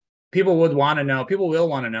people will want to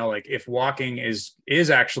know like if walking is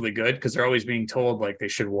actually good, because they're always being told like they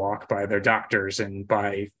should walk by their doctors and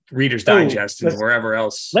by Reader's Digest and wherever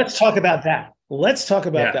else. Let's talk about that.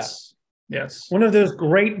 Yes. One of those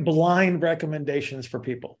great blind recommendations for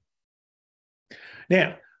people.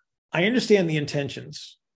 Now, I understand the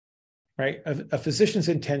intentions, right? A physician's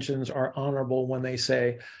intentions are honorable when they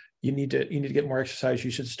say you need to get more exercise,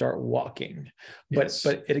 you should start walking. Yes.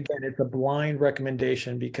 But again, it's a blind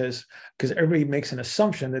recommendation because everybody makes an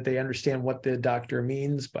assumption that they understand what the doctor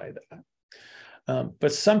means by that.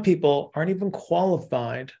 But some people aren't even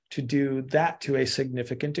qualified to do that to a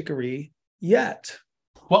significant degree yet.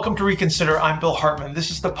 Welcome to Reconsider. I'm Bill Hartman.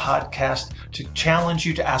 This is the podcast to challenge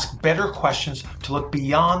you to ask better questions, to look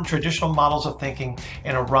beyond traditional models of thinking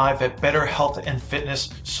and arrive at better health and fitness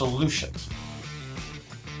solutions.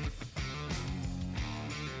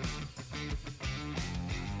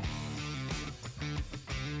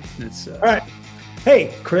 All right.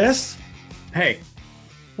 Hey, Chris. Hey.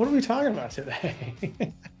 What are we talking about today?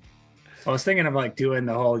 I was thinking of like doing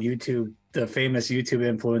the whole the famous YouTube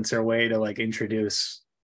influencer way to like introduce,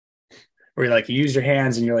 where you like you use your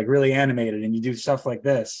hands and you're like really animated and you do stuff like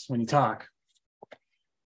this when you talk.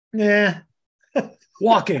 Yeah.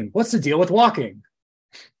 Walking. What's the deal with walking?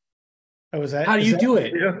 Oh, is that? How do you do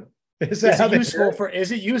it? Is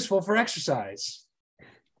it useful for exercise?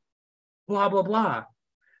 Blah blah blah.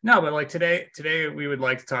 No, but like today we would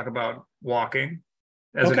like to talk about walking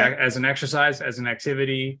as an exercise, as an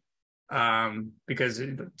activity. Because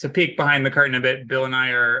to peek behind the curtain a bit, Bill and I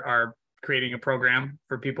are creating a program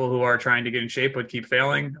for people who are trying to get in shape but keep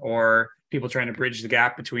failing, or people trying to bridge the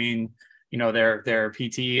gap between, their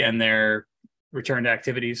PT and their return to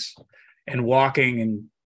activities. And walking and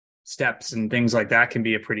steps and things like that can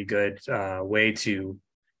be a pretty good way to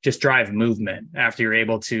just drive movement after you're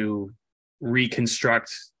able to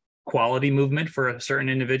reconstruct quality movement for a certain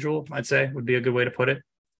individual, I'd say would be a good way to put it.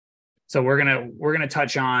 So we're gonna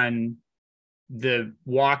touch on the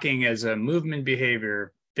walking as a movement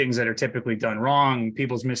behavior, things that are typically done wrong,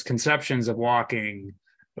 people's misconceptions of walking.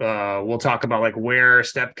 We'll talk about like where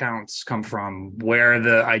step counts come from, where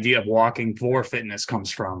the idea of walking for fitness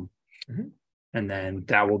comes from. Mm-hmm. And then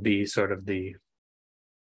that will be sort of the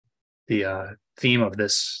theme of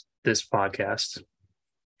this podcast.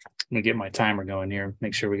 Let me get my timer going here,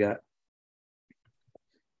 make sure we got.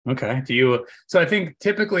 Okay. So I think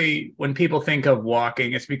typically when people think of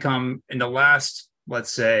walking, it's become in the last,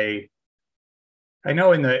 let's say, I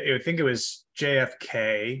think it was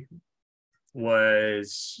JFK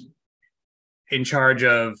was in charge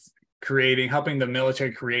of helping the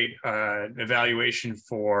military create an evaluation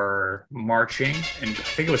for marching. And I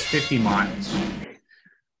think it was 50 miles.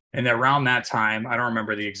 And around that time, I don't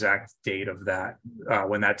remember the exact date of that,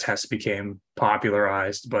 when that test became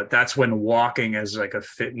popularized, but that's when walking as like a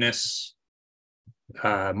fitness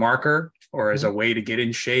marker, or as a way to get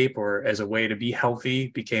in shape, or as a way to be healthy,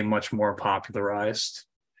 became much more popularized.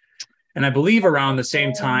 And I believe around the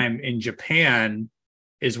same time in Japan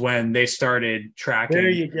is when they started tracking. There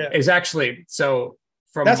you go. Is actually, so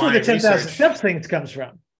from that's where the 10,000 research, steps thing comes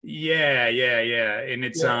from. Yeah. And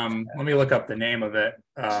it's let me look up the name of it.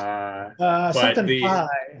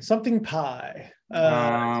 Something pie.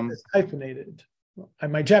 It's hyphenated.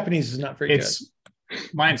 My Japanese is not very good.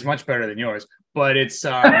 Mine's much better than yours, but it's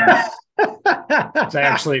I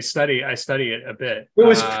study it a bit. It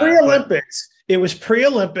was pre-Olympics.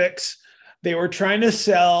 They were trying to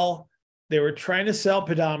sell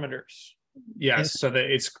pedometers. Yes, so that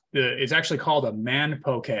it's actually called a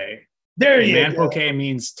manpoke. There you go. Manpoke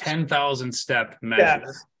means 10,000 step measure.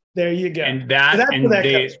 Yes, there you go. And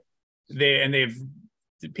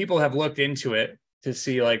people have looked into it to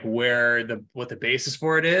see like what the basis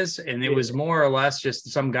for it is, and it was more or less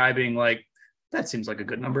just some guy being like, that seems like a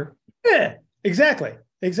good number. Yeah, exactly.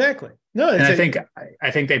 No, and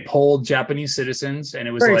I think they polled Japanese citizens, and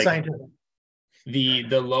it was like scientific.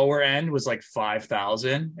 The lower end was like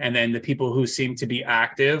 5,000, and then the people who seemed to be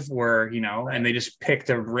active were, and they just picked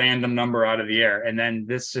a random number out of the air, and then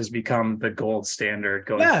this has become the gold standard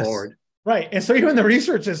going forward. Right, and so even the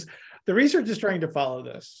research is trying to follow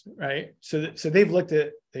this, right? So they've looked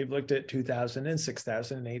at 2,000 and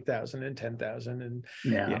 6,000 and 8,000 and 10,000 and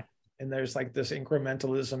and there's like this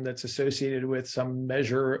incrementalism that's associated with some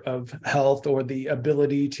measure of health or the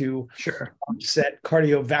ability to offset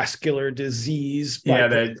cardiovascular disease.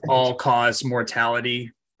 That all cause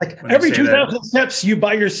mortality. Like every 2,000 steps, you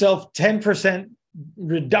buy yourself 10%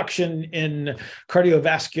 reduction in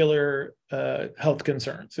cardiovascular health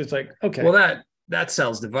concerns. It's like, okay. Well, that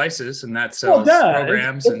sells devices and that sells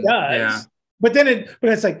programs. It does. But then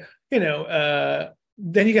it's like,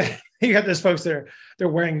 then you got those folks that they're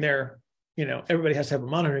wearing their, everybody has to have a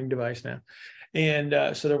monitoring device now,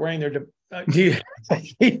 and so they're wearing their. Do you,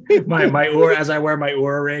 my Oura, as I wear my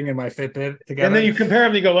Oura ring and my Fitbit together, and then you compare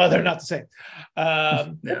them, you go, well, they're not the same.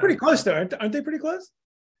 They're pretty close though, aren't they? Pretty close.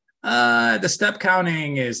 The step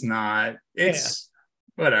counting is not. It's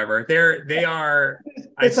whatever. They are.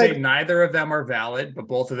 I'd say neither of them are valid, but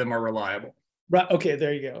both of them are reliable. Right. Okay.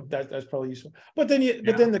 There you go. That's probably useful. But then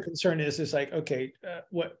then the concern is like, okay,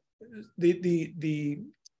 what the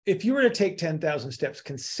if you were to take 10,000 steps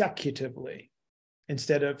consecutively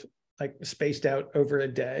instead of like spaced out over a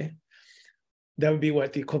day, that would be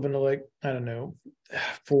what the equivalent of, like, I don't know,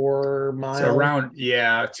 4 miles. So around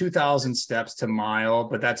 2,000 steps to mile,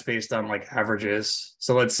 but that's based on like averages.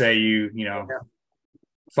 So let's say you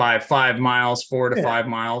 5 miles, 4 to 5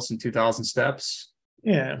 miles and 2,000 steps.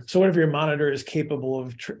 Yeah. So whatever your monitor is capable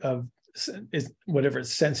of is whatever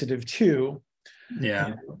it's sensitive to.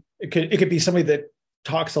 Yeah. It could be somebody that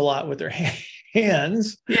talks a lot with their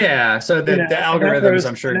hands. Yeah. So the algorithms,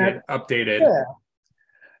 I'm sure, get updated. Yeah.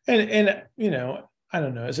 And I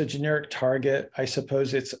don't know, as a generic target, I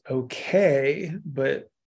suppose it's okay, but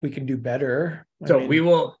we can do better.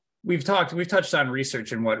 We've touched on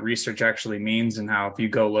research and what research actually means, and how if you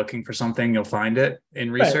go looking for something, you'll find it in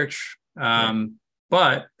research. Right.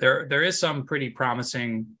 But there is some pretty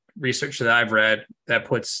promising research that I've read that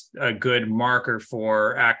puts a good marker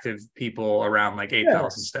for active people around like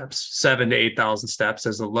 8,000 steps, 7,000 to 8,000 steps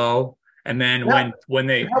as a low. And then when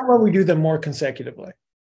they, how about we do them more consecutively?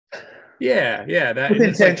 Yeah. That with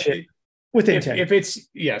intention. Like, with intent. If it's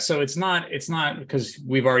so it's not because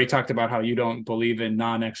we've already talked about how you don't believe in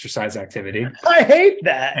non-exercise activity. I hate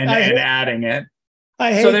that. And adding it.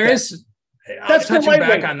 I hate so there that. is. That's for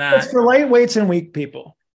lightweight. On that. That's for lightweights and weak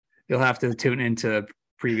people. You'll have to tune into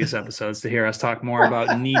previous episodes to hear us talk more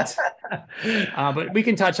about NEAT. But we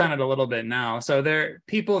can touch on it a little bit now. So there are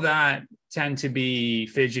people that tend to be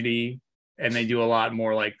fidgety, and they do a lot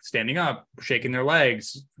more like standing up, shaking their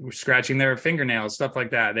legs, scratching their fingernails, stuff like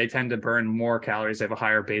that. They tend to burn more calories. They have a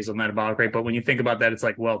higher basal metabolic rate. But when you think about that, it's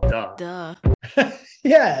like, well, duh.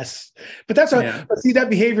 Yes. But that's see, that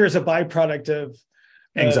behavior is a byproduct of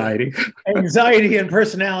anxiety and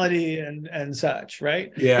personality and such,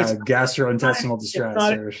 right? Yeah. Gastrointestinal distress.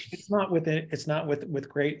 It's not with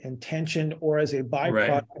great intention or as a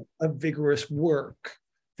byproduct of vigorous work.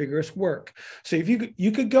 So if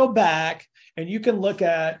you could go back and you can look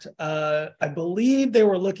at, I believe they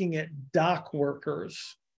were looking at dock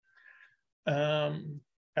workers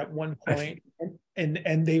at one point,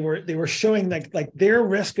 and they were showing like their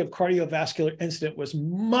risk of cardiovascular incident was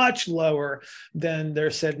much lower than their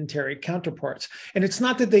sedentary counterparts. And it's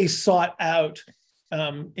not that they sought out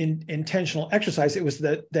in intentional exercise. It was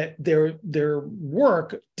that their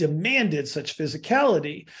work demanded such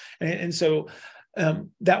physicality, and so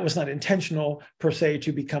that was not intentional per se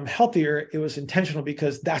to become healthier. It was intentional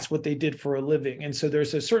because that's what they did for a living. And so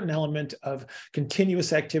there's a certain element of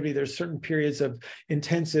continuous activity. There's certain periods of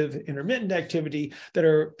intensive intermittent activity that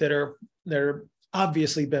are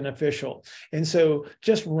obviously beneficial. And so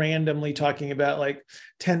just randomly talking about like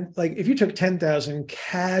if you took 10,000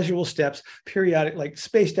 casual steps periodic, like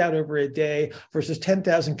spaced out over a day versus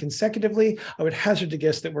 10,000 consecutively, I would hazard to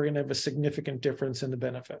guess that we're going to have a significant difference in the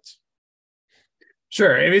benefits.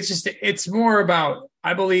 Sure. It's more about,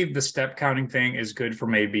 I believe the step counting thing is good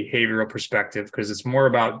from a behavioral perspective because it's more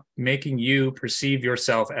about making you perceive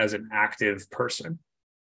yourself as an active person.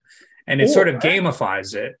 And it sort of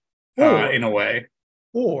gamifies it in a way.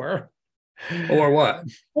 Or what?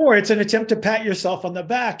 Or it's an attempt to pat yourself on the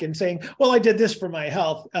back and saying, well, I did this for my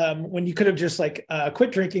health. When you could have just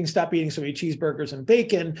quit drinking, stop eating so many cheeseburgers and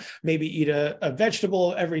bacon, maybe eat a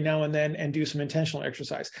vegetable every now and then and do some intentional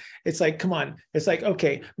exercise. It's like, come on. It's like,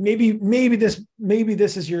 okay, maybe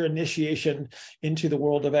this is your initiation into the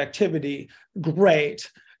world of activity. Great.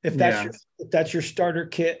 If that's your starter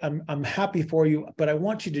kit, I'm happy for you, but I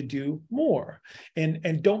want you to do more.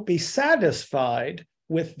 And don't be satisfied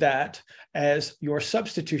with that as your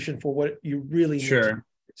substitution for what you really need. Sure.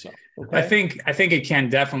 So, okay? I think it can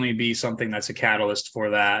definitely be something that's a catalyst for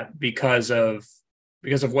that because of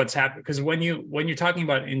what's happened. Because when you're talking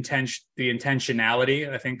about the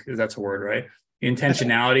intentionality, I think that's a word, right? The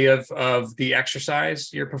intentionality of the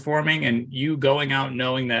exercise you're performing and you going out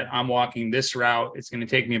knowing that I'm walking this route, it's going to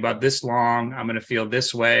take me about this long, I'm going to feel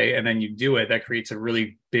this way, and then you do it, that creates a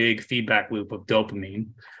really big feedback loop of dopamine.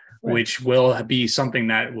 Right. Which will be something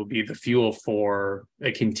that will be the fuel for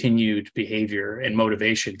a continued behavior and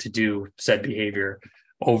motivation to do said behavior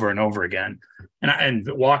over and over again. And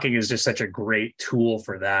walking is just such a great tool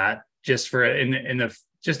for that, just for in the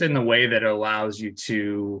just in the way that it allows you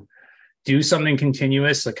to do something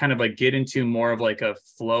continuous, like kind of like get into more of like a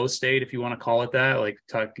flow state, if you want to call it that, like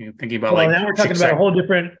thinking about well, like now we're talking about a whole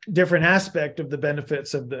different aspect of the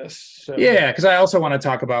benefits of this. So. Yeah, because I also want to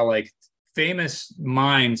talk about like famous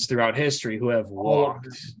minds throughout history who have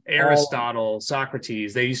walked. Aristotle,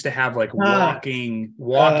 Socrates, they used to have like walking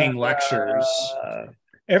lectures.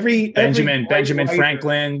 Every Benjamin writer.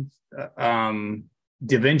 Franklin, Da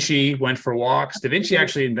Vinci went for walks. Da Vinci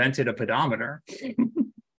actually invented a pedometer.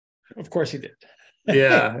 Of course he did.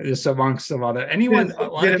 Yeah, just amongst some other a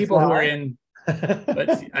lot of people who are in.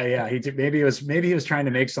 But yeah, he did. Maybe he was trying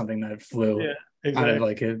to make something that flew. Yeah, exactly. Out of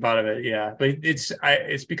like his bottom of it. Yeah, but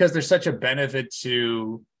it's because there's such a benefit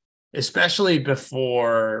to, especially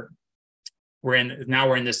before we're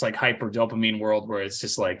in this like hyper dopamine world where it's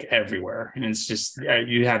just like everywhere, and it's just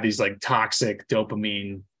you have these like toxic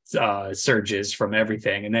dopamine surges from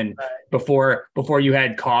everything, and then before you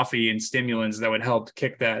had coffee and stimulants that would help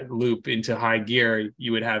kick that loop into high gear,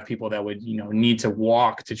 you would have people that would need to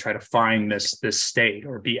walk to try to find this state,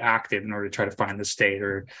 or be active in order to try to find the state,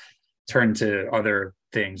 or turn to other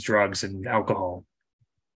things, drugs and alcohol.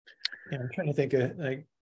 Yeah, I'm trying to think of like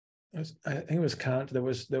I think it was Kant that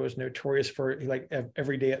was notorious for like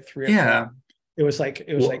every day at 3 o'clock. It was like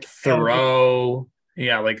Thoreau.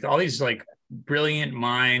 Yeah, like all these like brilliant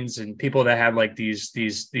minds and people that had like these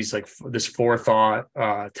like this forethought.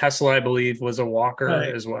 Tesla, I believe, was a walker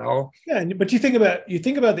as well. Yeah, but you think about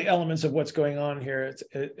the elements of what's going on here.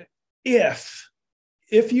 If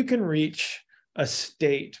you can reach a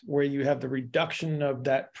state where you have the reduction of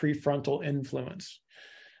that prefrontal influence,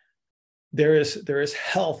 there is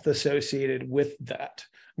health associated with that.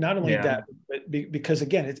 Not only that, but because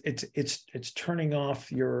again, it's turning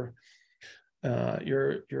off your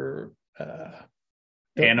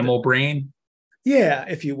animal brain,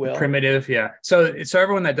 if you will, primitive. So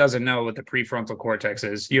everyone that doesn't know what the prefrontal cortex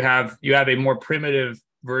is, you have a more primitive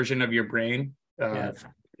version of your brain.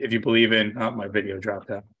 If you believe in my video dropped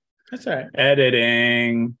out. That's all right.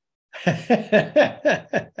 Editing. So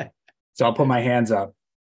I'll put my hands up.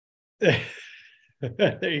 There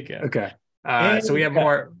you go. Okay. So we have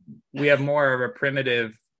more of a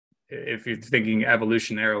primitive, if you're thinking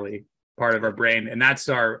evolutionarily, part of our brain. And that's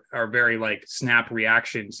our very like snap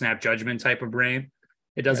reaction, snap judgment type of brain.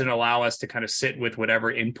 It doesn't allow us to kind of sit with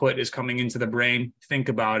whatever input is coming into the brain, think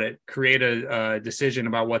about it, create a decision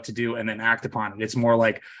about what to do, and then act upon it. It's more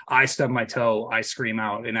like I stub my toe, I scream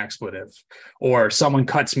out an expletive, or someone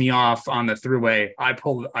cuts me off on the throughway, I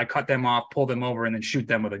cut them off, pull them over, and then shoot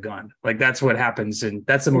them with a gun. Like that's what happens, and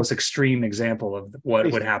that's the most extreme example of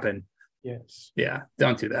what would happen. Yes. Yeah,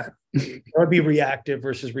 don't do that. That would be reactive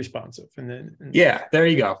versus responsive, and there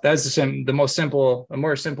you go. That's the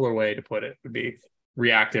more simpler way to put it would be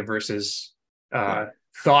reactive versus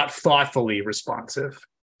thoughtfully responsive,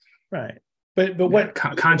 right? But what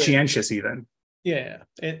conscientious even. Yeah,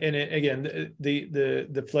 and again,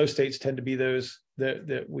 the flow states tend to be those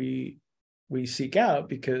that we seek out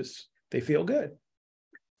because they feel good.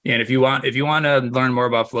 Yeah, and if you want to learn more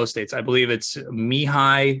about flow states, I believe it's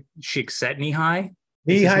Mihai Csikszentmihalyi.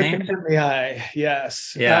 Mihai,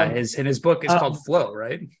 yes. Yeah, his book is called Flow,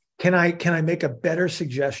 right? Can I make a better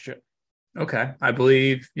suggestion? Okay, I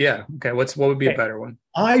believe. Yeah. Okay. What would be a better one?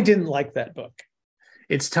 I didn't like that book.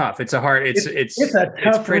 It's tough. It's a hard. It's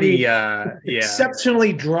pretty.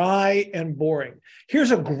 Exceptionally dry and boring.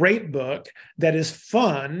 Here's a great book that is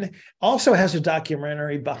fun. Also has a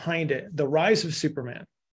documentary behind it, The Rise of Superman,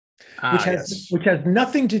 which has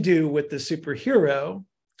nothing to do with the superhero.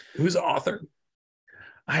 Who's the author?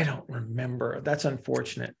 I don't remember. That's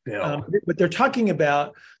unfortunate. But they're talking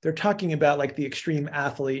about like the extreme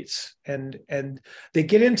athletes, and they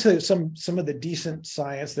get into some of the decent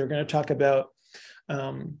science. They're going to talk about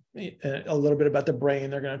a little bit about the brain.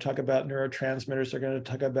 They're going to talk about neurotransmitters. They're going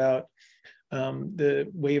to talk about the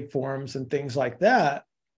waveforms and things like that.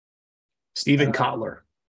 Stephen Kotler.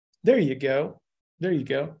 There you go.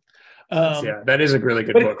 That is a really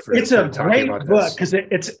good book. It's a great book because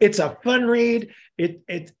it's a fun read.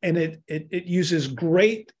 It uses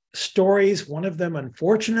great stories. One of them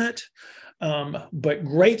unfortunate, but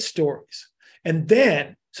great stories. And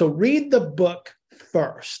then read the book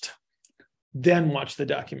first, then watch the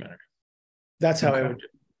documentary. That's how I would do.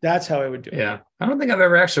 That's how I would do it. Yeah, I don't think I've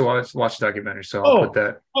ever actually watched a documentary, so I'll put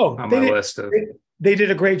that on my list of. They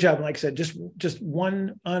did a great job. Like I said, just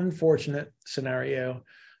one unfortunate scenario.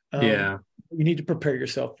 You need to prepare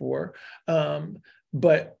yourself for.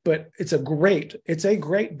 But it's a great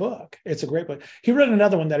book. It's a great book. He read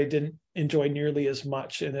another one that I didn't enjoy nearly as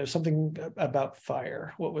much, and there's something about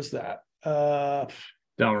fire. What was that?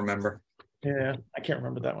 Don't remember. Yeah, I can't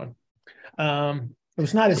remember that one. It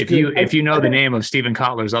was not as If good. if you know the name of Stephen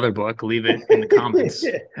Kotler's other book, leave it in the comments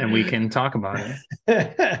and we can talk about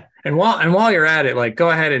it. And while you're at it, like go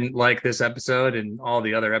ahead and like this episode and all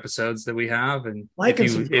the other episodes that we have. And Like and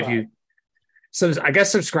subscribe. So I guess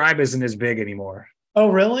subscribe isn't as big anymore. Oh,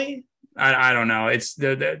 really? I don't know. It's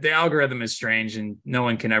the algorithm is strange and no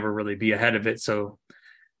one can ever really be ahead of it. So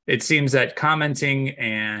it seems that commenting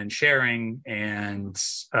and sharing and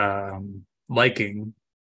liking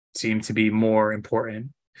seem to be more important.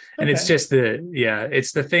 And it's just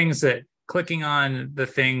it's the things that clicking on the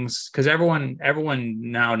things, because everyone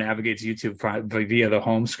now navigates YouTube via the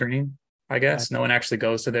home screen. I guess no one actually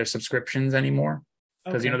goes to their subscriptions anymore.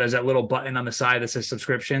 Because there's that little button on the side that says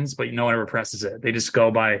subscriptions, but no one ever presses it. They just go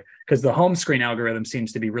by, because the home screen algorithm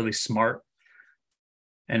seems to be really smart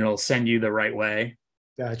and it'll send you the right way.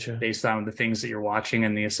 Gotcha. Based on the things that you're watching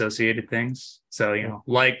and the associated things. So,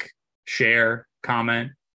 like, share,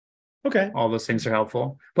 comment. Okay. All those things are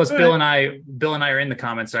helpful. Plus, Bill and I are in the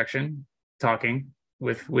comment section talking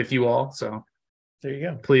with you all. So there you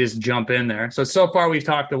go. Please jump in there. So far we've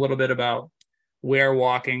talked a little bit about where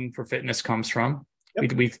walking for fitness comes from.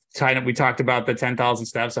 Yep. We talked about the 10,000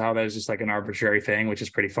 steps, how that is just like an arbitrary thing, which is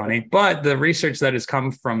pretty funny. But the research that has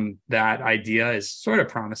come from that idea is sort of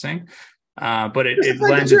promising. But it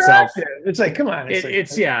lends itself. It's like, come on.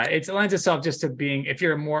 It lends itself just to being, if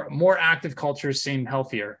you're more active, cultures seem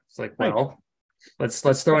healthier. It's like, well,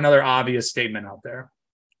 let's throw another obvious statement out there.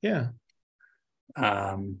 Yeah.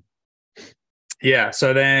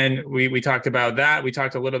 So then we talked about that. We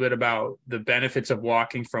talked a little bit about the benefits of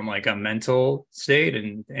walking from like a mental state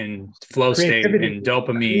and flow state and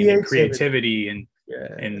dopamine and creativity and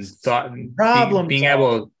thought and being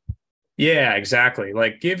able. Yeah, exactly.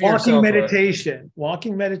 Like give yourself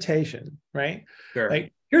walking meditation, right? Sure.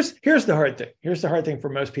 Like here's the hard thing. Here's the hard thing for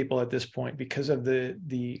most people at this point, because of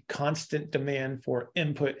the constant demand for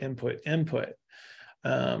input,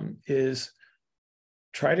 is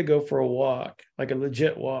try to go for a walk, like a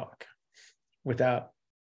legit walk, without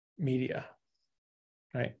media,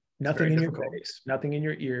 right? Nothing in your face, nothing in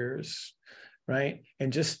your ears, right?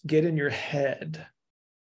 And just get in your head,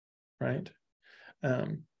 right?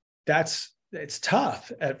 It's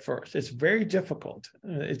tough at first. It's very difficult.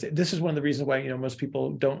 This is one of the reasons why most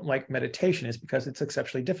people don't like meditation, is because it's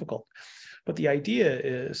exceptionally difficult. But the idea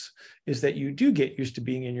is that you do get used to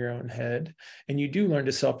being in your own head, and you do learn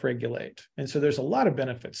to self-regulate. And so there's a lot of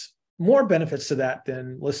benefits, more benefits to that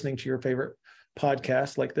than listening to your favorite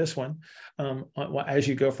podcast like this one as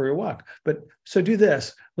you go for your walk. But so do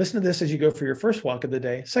this. Listen to this as you go for your first walk of the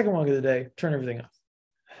day, second walk of the day, turn everything off.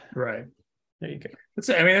 Right. There you go.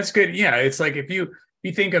 That's good. Yeah. It's like if you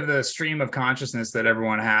think of the stream of consciousness that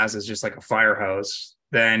everyone has as just like a fire hose,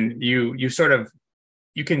 then you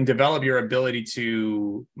can develop your ability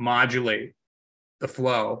to modulate the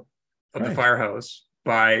flow of the fire hose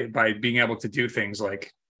by being able to do things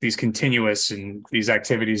like these continuous and these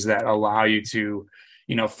activities that allow you to,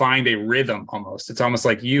 find a rhythm almost. It's almost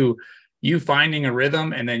like you finding a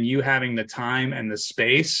rhythm, and then you having the time and the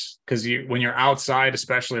space, because when you're outside,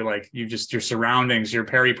 especially, like your surroundings, your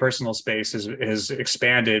peripersonal space is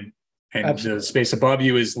expanded, and Absolutely. The space above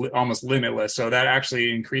you is almost limitless. So that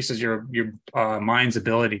actually increases your mind's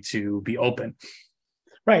ability to be open.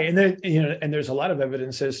 Right. And then, and there's a lot of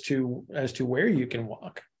evidence as to where you can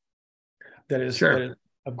walk that is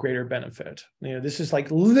of greater benefit. This is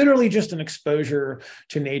like literally just an exposure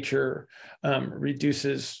to nature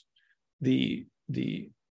reduces the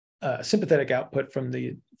sympathetic output from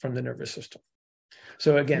the nervous system.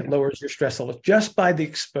 So again, lowers your stress levels just by the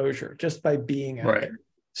exposure, just by being out there.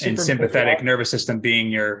 And sympathetic nervous system being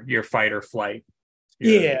your fight or flight.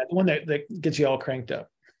 The one that gets you all cranked up,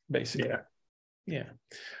 basically. Yeah.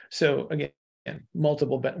 So again,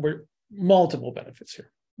 multiple benefits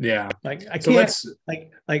here. Yeah. Like I can't.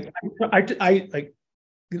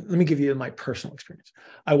 Let me give you my personal experience.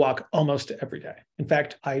 I walk almost every day. In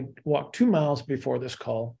fact, I walked 2 miles before this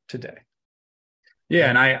call today. Yeah,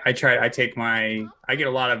 and I get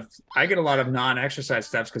a lot of non-exercise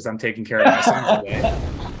steps because I'm taking care of my son all day.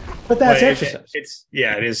 But that's exercise.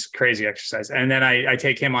 It is crazy exercise. And then I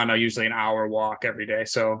take him on usually an hour walk every day.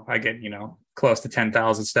 So I get, close to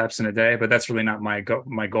 10,000 steps in a day, but that's really not my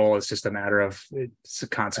goal. It's just a matter of, it's a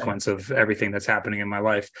consequence of everything that's happening in my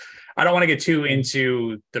life. I don't want to get too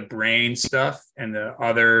into the brain stuff and the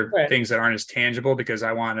other things that aren't as tangible, because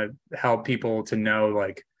I want to help people to know,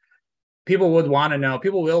 like, people will want to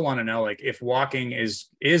know, like, if walking is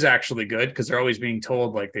actually good, because they're always being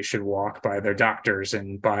told like they should walk by their doctors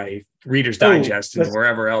and by Reader's Digest and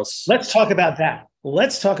wherever else. Let's talk about that.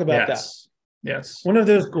 That. Yes. One of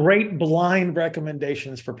those great blind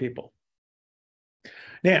recommendations for people.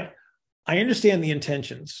 Now, I understand the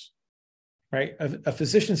intentions, right? A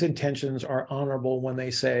physician's intentions are honorable when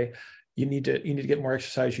they say you need to get more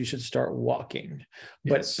exercise, you should start walking.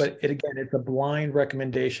 Yes. But again, it's a blind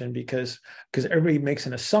recommendation because everybody makes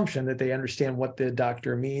an assumption that they understand what the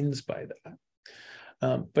doctor means by that.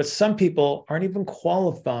 But some people aren't even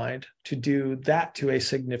qualified to do that to a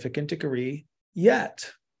significant degree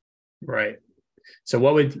yet. Right. So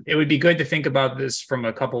it would be good to think about this from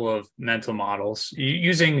a couple of mental models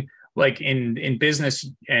using, like, in business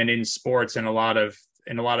and in sports and a lot of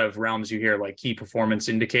realms, you hear like key performance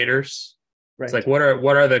indicators. Right. It's like, what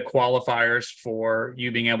are the qualifiers for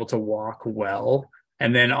you being able to walk well?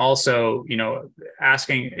 And then also,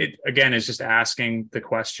 asking it again is just asking the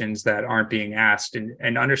questions that aren't being asked,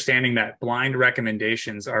 and understanding that blind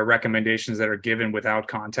recommendations are recommendations that are given without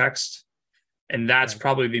context. And that's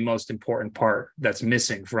probably the most important part that's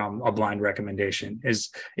missing from a blind recommendation is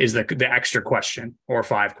the extra question, or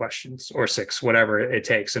 5 questions or 6, whatever it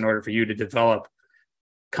takes in order for you to develop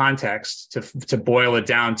context to boil it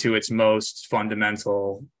down to its most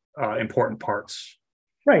fundamental, important parts.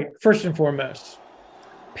 Right. First and foremost,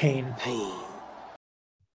 pain.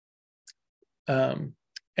 And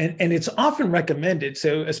it's often recommended.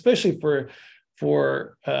 So especially for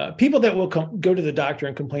people that will go to the doctor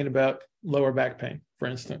and complain about lower back pain, for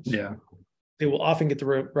instance. Yeah. They will often get the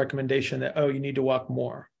recommendation that, you need to walk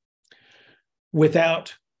more,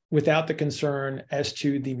 without the concern as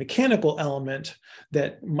to the mechanical element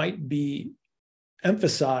that might be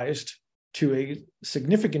emphasized to a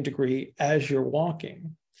significant degree as you're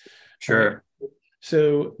walking. Sure.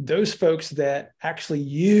 So those folks that actually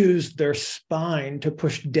use their spine to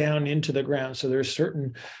push down into the ground. So there's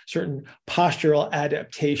certain postural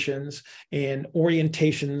adaptations and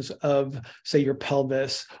orientations of, say, your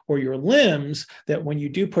pelvis or your limbs, that when you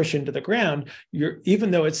do push into the ground,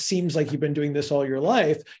 even though it seems like you've been doing this all your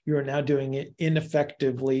life, you are now doing it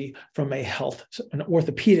ineffectively from an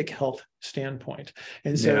orthopedic health standpoint.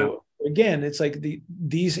 And so again, it's like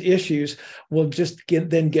these issues will just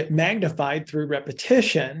get magnified through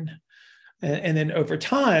repetition. And then over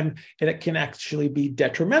time, it can actually be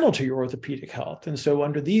detrimental to your orthopedic health. And so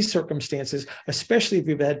under these circumstances, especially if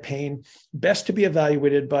you've had pain, best to be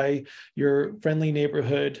evaluated by your friendly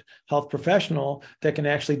neighborhood health professional that can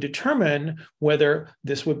actually determine whether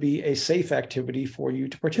this would be a safe activity for you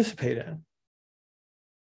to participate in.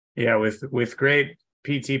 Yeah, with great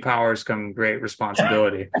PT powers come great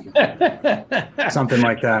responsibility. Something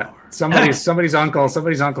like that. Somebody's uncle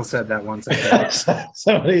said that once.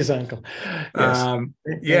 Somebody's uncle.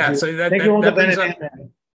 Yes. So that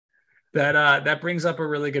brings up a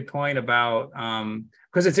really good point about,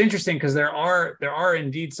 because it's interesting, because there are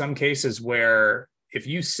indeed some cases where if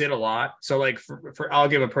you sit a lot, so like I'll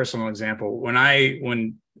give a personal example. When I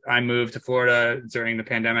moved to Florida during the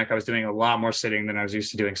pandemic, I was doing a lot more sitting than I was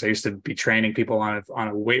used to doing. So I used to be training people on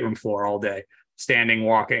a weight room floor all day, standing,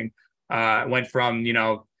 walking. Went from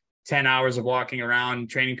 10 hours of walking around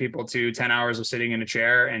training people to 10 hours of sitting in a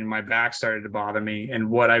chair, and my back started to bother me. And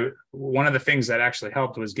one of the things that actually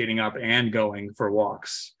helped was getting up and going for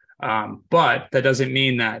walks. But that doesn't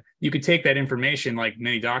mean that you could take that information, like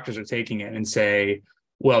many doctors are taking it, and say,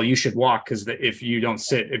 well, you should walk because if you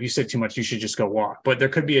sit too much, you should just go walk. But there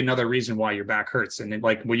could be another reason why your back hurts. And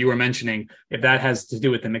like what you were mentioning, if that has to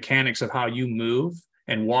do with the mechanics of how you move,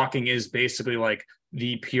 and walking is basically like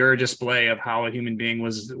the pure display of how a human being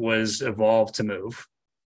was evolved to move.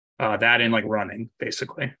 That and like running,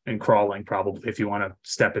 basically, and crawling, probably, if you want to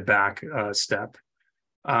step it back a step.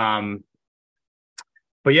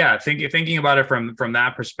 But yeah, thinking about it from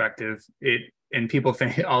that perspective, and people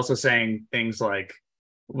also saying things like,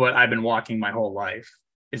 "What I've been walking my whole life."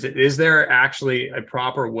 Is there actually a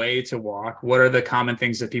proper way to walk? What are the common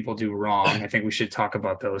things that people do wrong? I think we should talk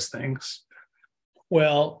about those things.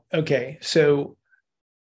 Well, okay, so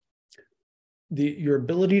your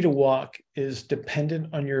ability to walk is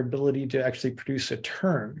dependent on your ability to actually produce a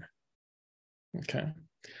turn. Okay,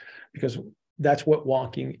 because that's what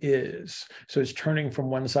walking is. So it's turning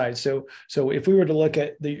from one side. So if we were to look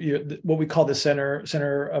at what we call the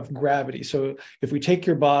center of gravity. So if we take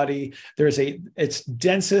your body, its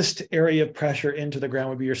densest area of pressure into the ground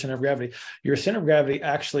would be your center of gravity. Your center of gravity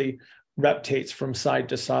actually rotates from side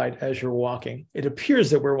to side as you're walking. It appears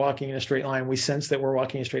that we're walking in a straight line. We sense that we're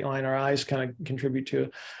walking in a straight line. Our eyes kind of contribute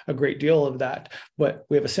to a great deal of that. But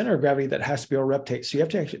we have a center of gravity that has to be able to rotate. So you have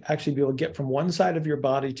to actually be able to get from one side of your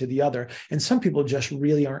body to the other. And some people just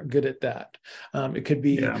really aren't good at that. It could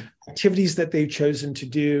be activities that they've chosen to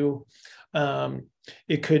do.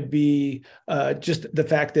 It could be just the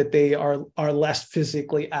fact that they are less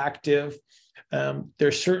physically active.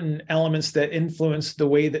 There's certain elements that influence the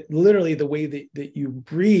way that you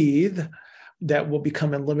breathe that will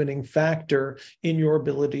become a limiting factor in your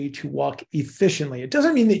ability to walk efficiently. It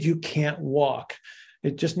doesn't mean that you can't walk.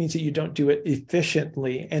 It just means that you don't do it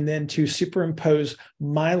efficiently. And then to superimpose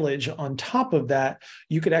mileage on top of that,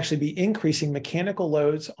 you could actually be increasing mechanical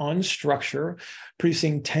loads on structure,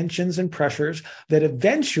 producing tensions and pressures that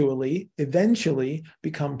eventually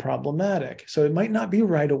become problematic. So it might not be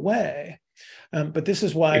right away. But this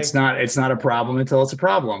is why it's not a problem until it's a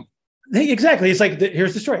problem. Exactly. It's like,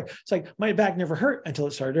 here's the story. It's like, my back never hurt until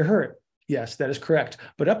it started to hurt. Yes, that is correct.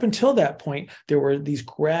 But up until that point, there were these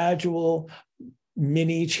gradual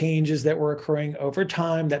mini changes that were occurring over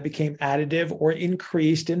time that became additive or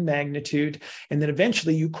increased in magnitude. And then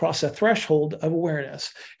eventually you cross a threshold of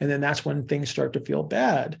awareness. And then that's when things start to feel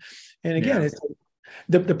bad. And again, it's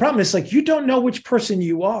the problem is like, you don't know which person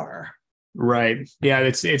you are. Right. Yeah.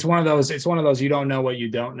 It's one of those you don't know what you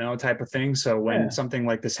don't know type of thing. So when something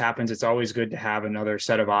like this happens, it's always good to have another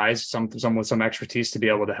set of eyes, someone with some expertise to be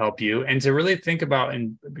able to help you and to really think about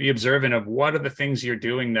and be observant of what are the things you're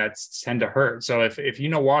doing that tend to hurt. So if you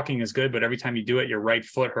know walking is good, but every time you do it, your right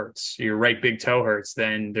foot hurts, your right big toe hurts,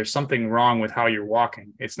 then there's something wrong with how you're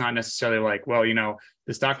walking. It's not necessarily like, well,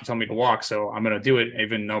 this doctor told me to walk, so I'm going to do it,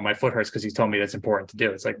 even though my foot hurts because he told me that's important to do.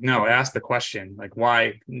 It's like, no, ask the question, like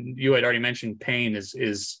why. You had already mentioned pain is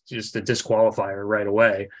just a disqualifier right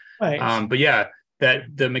away. Right. But yeah, that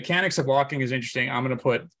the mechanics of walking is interesting. I'm going to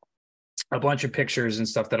put a bunch of pictures and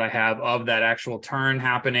stuff that I have of that actual turn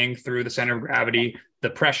happening through the center of gravity, the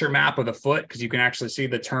pressure map of the foot, because you can actually see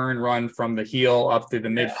the turn run from the heel up through the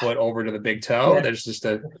midfoot over to the big toe. There's just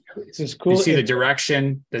cool. You see the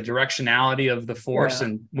directionality of the force. Yeah.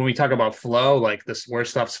 And when we talk about flow, like this, where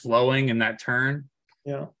stuff's flowing in that turn.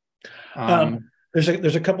 Yeah.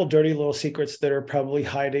 There's a couple dirty little secrets that are probably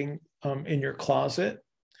hiding in your closet.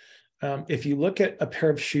 If you look at a pair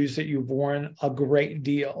of shoes that you've worn a great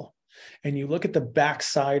deal, and you look at the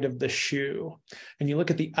backside of the shoe and you look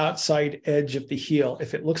at the outside edge of the heel,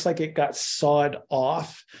 if it looks like it got sawed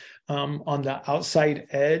off on the outside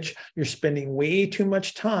edge, you're spending way too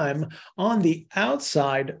much time on the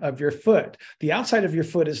outside of your foot. The outside of your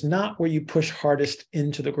foot is not where you push hardest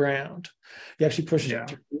into the ground. You actually push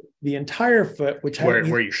the entire foot, which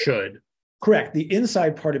where you should. Correct. The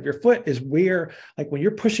inside part of your foot is where, like when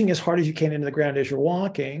you're pushing as hard as you can into the ground as you're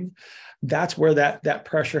walking, that's where that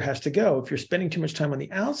pressure has to go. If you're spending too much time on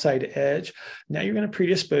the outside edge, now you're going to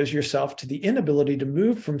predispose yourself to the inability to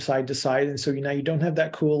move from side to side. And so now you don't have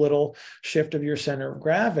that cool little shift of your center of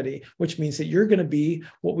gravity, which means that you're going to be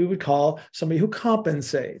what we would call somebody who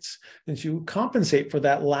compensates. And you compensate for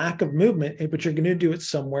that lack of movement, but you're going to do it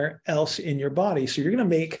somewhere else in your body. So you're going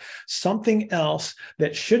to make something else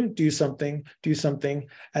that shouldn't do something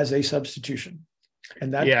as a substitution.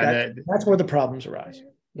 And that's where the problems arise.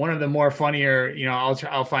 One of the more funnier,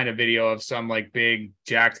 I'll find a video of some like big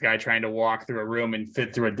jacked guy trying to walk through a room and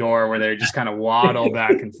fit through a door where they just kind of waddle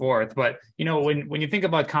back and forth. But, when you think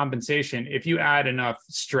about compensation, if you add enough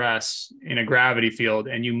stress in a gravity field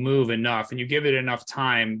and you move enough and you give it enough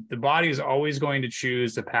time, the body is always going to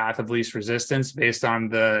choose the path of least resistance based on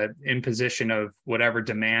the imposition of whatever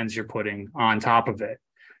demands you're putting on top of it.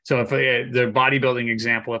 So if the bodybuilding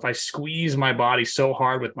example, if I squeeze my body so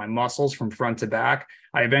hard with my muscles from front to back,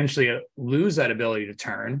 I eventually lose that ability to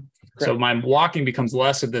turn. Correct. So my walking becomes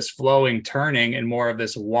less of this flowing turning and more of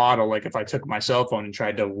this waddle. Like if I took my cell phone and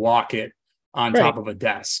tried to walk it on top of a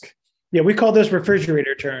desk. Yeah, we call those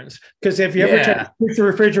refrigerator turns. Because if you ever try to push the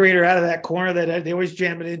refrigerator out of that corner that they always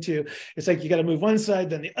jam it into, it's like you got to move one side,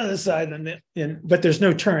 then the other side, but there's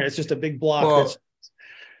no turn. It's just a big block. Well,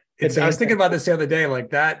 I was thinking about this the other day,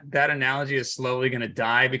 like that analogy is slowly going to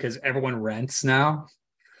die because everyone rents now.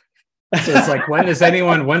 So it's like, when does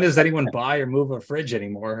anyone buy or move a fridge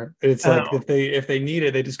anymore? It's like if they need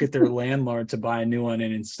it, they just get their landlord to buy a new one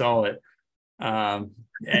and install it. So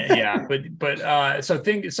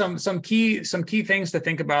think some key things to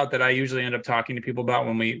think about that I usually end up talking to people about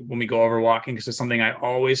when we go over walking, because it's something I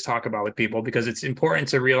always talk about with people, because it's important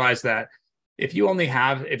to realize that if you're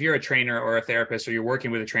a trainer or a therapist, or you're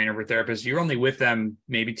working with a trainer or a therapist, you're only with them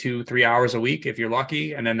maybe 2-3 hours a week if you're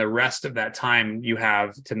lucky. And then the rest of that time you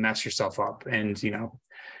have to mess yourself up. And,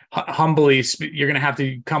 humbly, you're going to have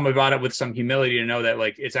to come about it with some humility to know that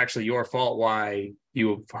like, it's actually your fault why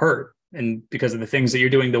you hurt. And because of the things that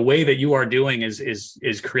you're doing, the way that you are doing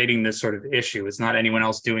is creating this sort of issue. It's not anyone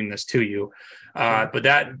else doing this to you. But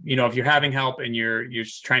that, if you're having help and you're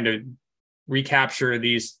just trying to recapture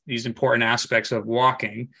these important aspects of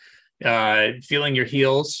walking, feeling your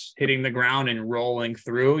heels hitting the ground and rolling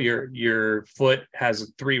through. Your foot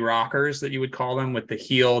has 3 rockers that you would call them, with the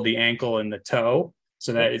heel, the ankle, and the toe,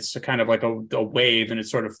 so that it's kind of like a wave and it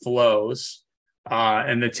sort of flows.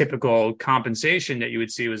 And the typical compensation that you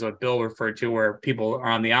would see was what Bill referred to, where people are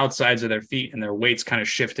on the outsides of their feet and their weight's kind of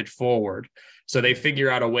shifted forward. So they figure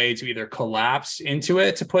out a way to either collapse into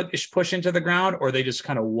it to push into the ground, or they just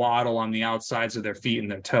kind of waddle on the outsides of their feet and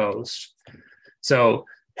their toes. So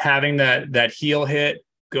having that heel hit,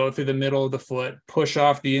 go through the middle of the foot, push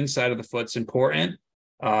off the inside of the foot is important.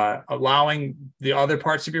 Allowing the other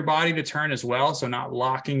parts of your body to turn as well. So not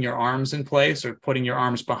locking your arms in place or putting your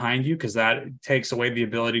arms behind you, because that takes away the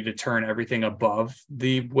ability to turn everything above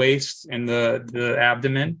the waist and the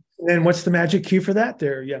abdomen. And what's the magic cue for that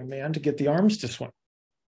there, young man, to get the arms to swing?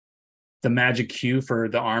 The magic cue for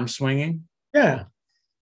the arm swinging? Yeah.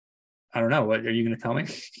 I don't know. What are you going to tell me?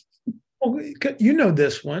 Well, you know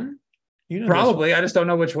this one. You know probably. I just don't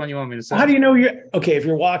know which one you want me to say. How do you know okay? If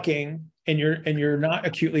you're walking and you're not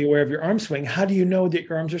acutely aware of your arm swing, how do you know that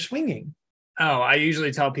your arms are swinging? Oh, I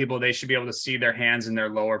usually tell people they should be able to see their hands in their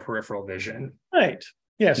lower peripheral vision. Right.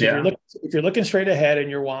 Yeah. So if you're looking straight ahead and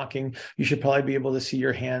you're walking, you should probably be able to see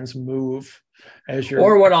your hands move as you're.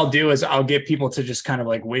 Or what I'll do is I'll get people to just kind of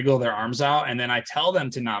like wiggle their arms out, and then I tell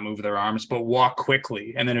them to not move their arms, but walk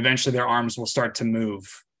quickly, and then eventually their arms will start to move.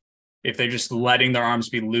 If they're just letting their arms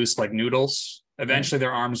be loose like noodles, eventually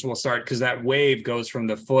their arms will start, because that wave goes from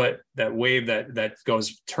the foot, that wave that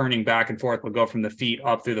goes turning back and forth will go from the feet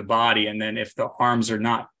up through the body. And then if the arms are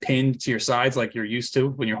not pinned to your sides like you're used to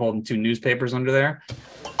when you're holding 2 newspapers under there,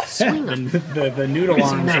 then the noodle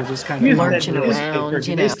arms are just kind of marching around.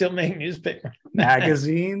 They still make newspaper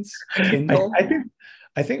magazines, Kindle.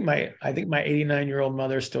 I think my 89-year-old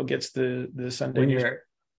mother still gets the Sunday newspaper.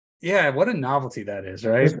 Yeah, what a novelty that is,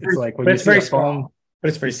 right? It's like when you see a phone,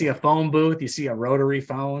 but you see a phone booth, you see a rotary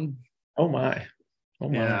phone. Oh my.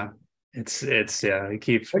 Yeah, it's it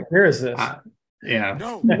keeps. What year is this? Yeah.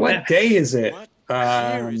 No. What day is it? What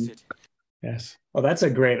year is it? Yes. Well, that's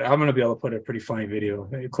a great. I'm going to be able to put a pretty funny video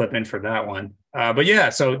clip in for that one. But yeah,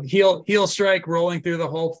 so heel strike, rolling through the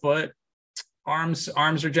whole foot. Arms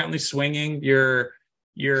are gently swinging.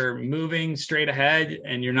 You're moving straight ahead,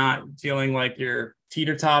 and you're not feeling like you're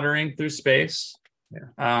teeter-tottering through space.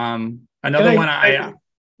 Yeah. Another one I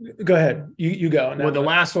go ahead. You go. Well, the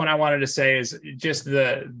last one I wanted to say is just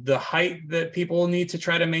the height that people need to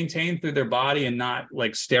try to maintain through their body, and not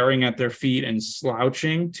like staring at their feet and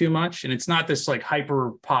slouching too much. And it's not this like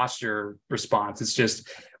hyper posture response. It's just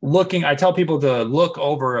looking. I tell people to look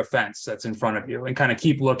over a fence that's in front of you and kind of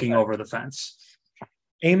keep looking over the fence.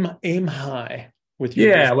 Aim high. With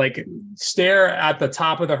your vision. Like stare at the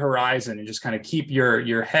top of the horizon and just kind of keep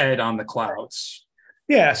your head on the clouds.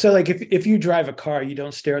 Yeah. So like if you drive a car, you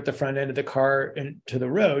don't stare at the front end of the car and to the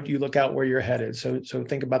road, you look out where you're headed. So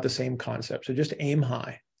think about the same concept. So just aim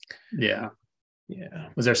high. Yeah. Yeah.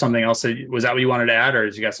 Was there something else was that what you wanted to add, or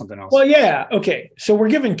did you got something else? Well, yeah. Okay. So we're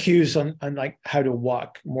giving cues on like how to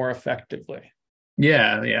walk more effectively.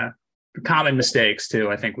 Yeah. Yeah. Common mistakes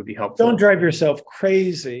too, I think would be helpful. Don't drive yourself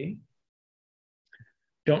crazy.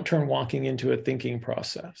 Don't turn walking into a thinking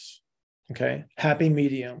process. Okay. Happy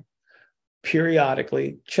medium.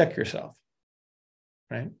 Periodically check yourself.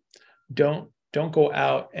 Right. Don't go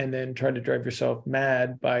out and then try to drive yourself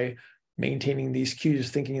mad by maintaining these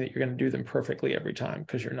cues, thinking that you're going to do them perfectly every time,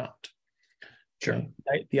 because you're not. Sure.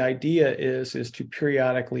 Okay? The idea is to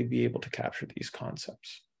periodically be able to capture these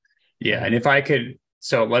concepts. Yeah. And if I could,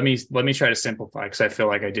 so let me try to simplify, because I feel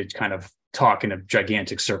like I did kind of talk in a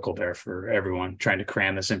gigantic circle there for everyone trying to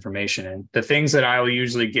cram this information in. The things that I will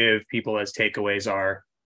usually give people as takeaways are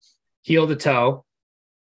heel to toe,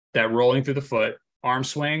 that rolling through the foot, arm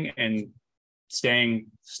swing, and staying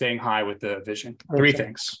high with the vision. Three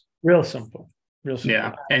things. Real simple.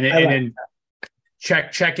 Yeah. And then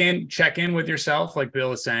check in with yourself, like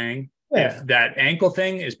Bill is saying. Yeah. If that ankle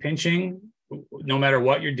thing is pinching, no matter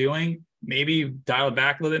what you're doing, maybe dial it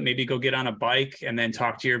back a little bit, maybe go get on a bike and then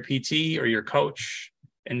talk to your PT or your coach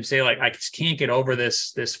and say, like, I just can't get over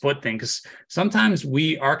this foot thing. Because sometimes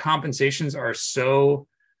our compensations are so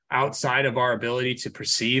outside of our ability to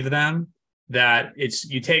perceive them that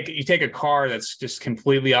you take a car that's just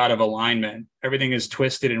completely out of alignment. Everything is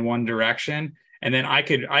twisted in one direction. And then I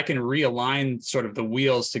can realign sort of the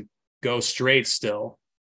wheels to go straight still,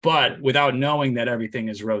 but without knowing that everything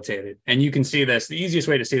is rotated. And you can see this. The easiest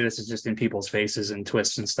way to see this is just in people's faces and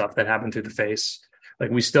twists and stuff that happen through the face. Like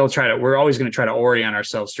we're always going to try to orient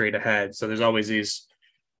ourselves straight ahead. So there's always these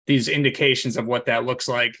these indications of what that looks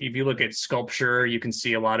like. If you look at sculpture, you can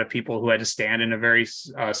see a lot of people who had to stand in a very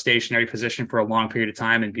stationary position for a long period of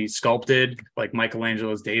time and be sculpted. Like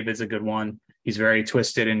Michelangelo's David's a good one. He's very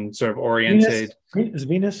twisted and sort of oriented. Is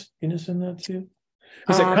Venus in that too?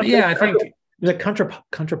 Yeah, I think. Is it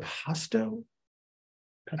contrapposto?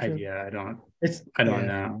 I don't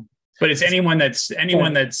know. But it's anyone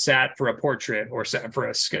that sat for a portrait or sat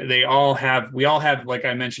for we all have, like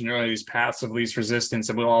I mentioned earlier, these paths of least resistance,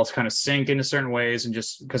 and we'll all kind of sink into certain ways, and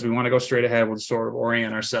just because we want to go straight ahead, we'll sort of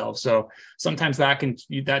orient ourselves. So sometimes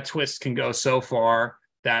that twist can go so far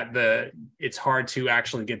that it's hard to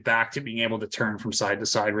actually get back to being able to turn from side to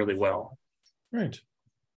side really well. Right.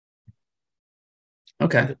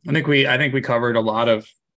 Okay. I think we covered a lot of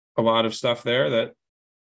stuff there that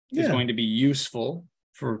is going to be useful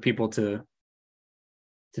for people to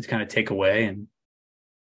kind of take away. And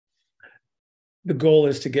the goal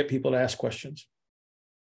is to get people to ask questions.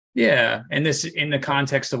 Yeah. And this in the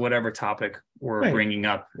context of whatever topic we're bringing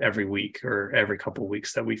up every week or every couple of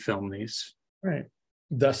weeks that we film these. Right.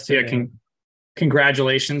 Thus,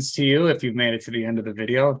 congratulations to you if you've made it to the end of the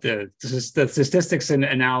video. The statistics and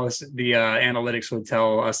analytics would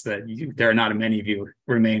tell us that there are not many of you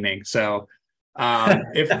remaining. So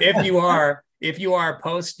if you are,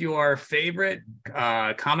 post your favorite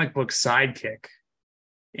comic book sidekick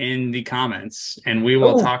in the comments, and we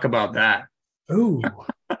will talk about that. Ooh.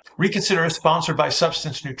 Reconsider is sponsored by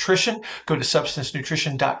Substance Nutrition. Go to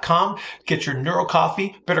substancenutrition.com. Get your Neuro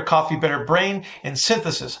Coffee, better brain, and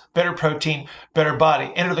Synthesis, better protein, better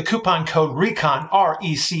body. Enter the coupon code RECON,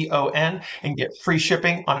 RECON, and get free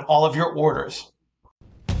shipping on all of your orders.